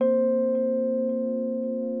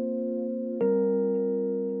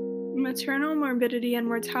Maternal morbidity and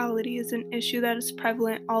mortality is an issue that is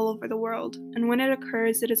prevalent all over the world, and when it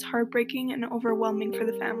occurs, it is heartbreaking and overwhelming for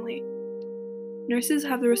the family. Nurses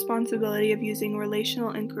have the responsibility of using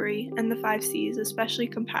relational inquiry and the 5 C's, especially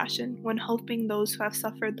compassion, when helping those who have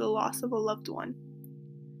suffered the loss of a loved one.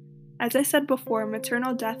 As I said before,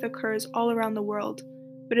 maternal death occurs all around the world,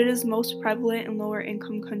 but it is most prevalent in lower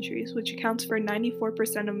income countries, which accounts for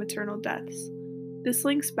 94% of maternal deaths. This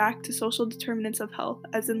links back to social determinants of health,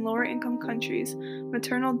 as in lower income countries,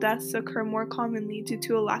 maternal deaths occur more commonly due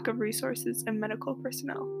to a lack of resources and medical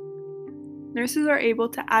personnel. Nurses are able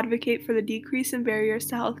to advocate for the decrease in barriers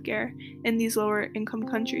to healthcare in these lower income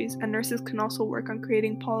countries, and nurses can also work on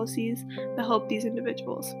creating policies that help these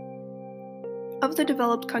individuals. Of the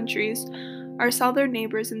developed countries, our southern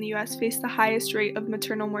neighbors in the US face the highest rate of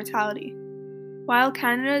maternal mortality. While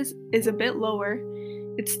Canada is a bit lower,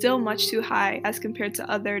 it's still much too high as compared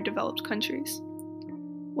to other developed countries.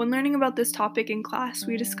 When learning about this topic in class,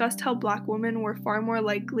 we discussed how Black women were far more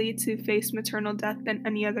likely to face maternal death than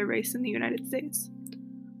any other race in the United States.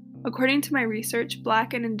 According to my research,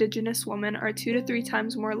 Black and Indigenous women are 2 to 3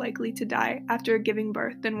 times more likely to die after giving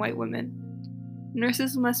birth than white women.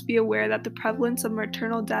 Nurses must be aware that the prevalence of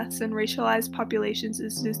maternal deaths in racialized populations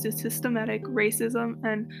is due to systematic racism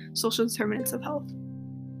and social determinants of health.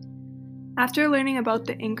 After learning about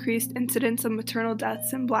the increased incidence of maternal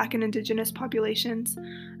deaths in Black and Indigenous populations,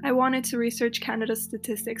 I wanted to research Canada's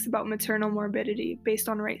statistics about maternal morbidity based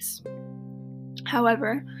on race.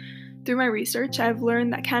 However, through my research, I have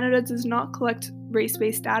learned that Canada does not collect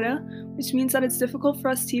race-based data, which means that it's difficult for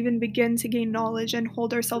us to even begin to gain knowledge and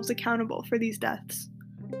hold ourselves accountable for these deaths.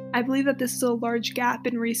 I believe that this is a large gap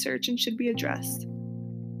in research and should be addressed.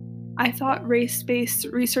 I thought race-based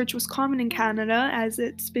research was common in Canada as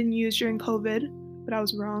it's been used during COVID, but I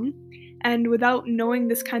was wrong. And without knowing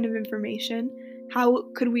this kind of information, how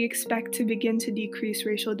could we expect to begin to decrease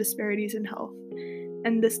racial disparities in health?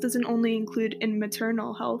 And this doesn't only include in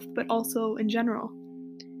maternal health, but also in general.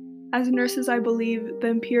 As nurses, I believe the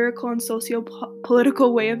empirical and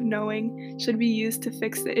socio-political way of knowing should be used to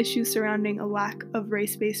fix the issues surrounding a lack of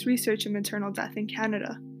race-based research in maternal death in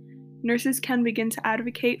Canada. Nurses can begin to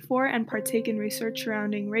advocate for and partake in research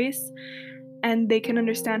surrounding race, and they can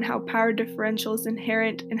understand how power differentials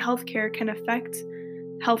inherent in healthcare can affect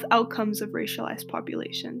health outcomes of racialized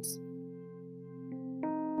populations.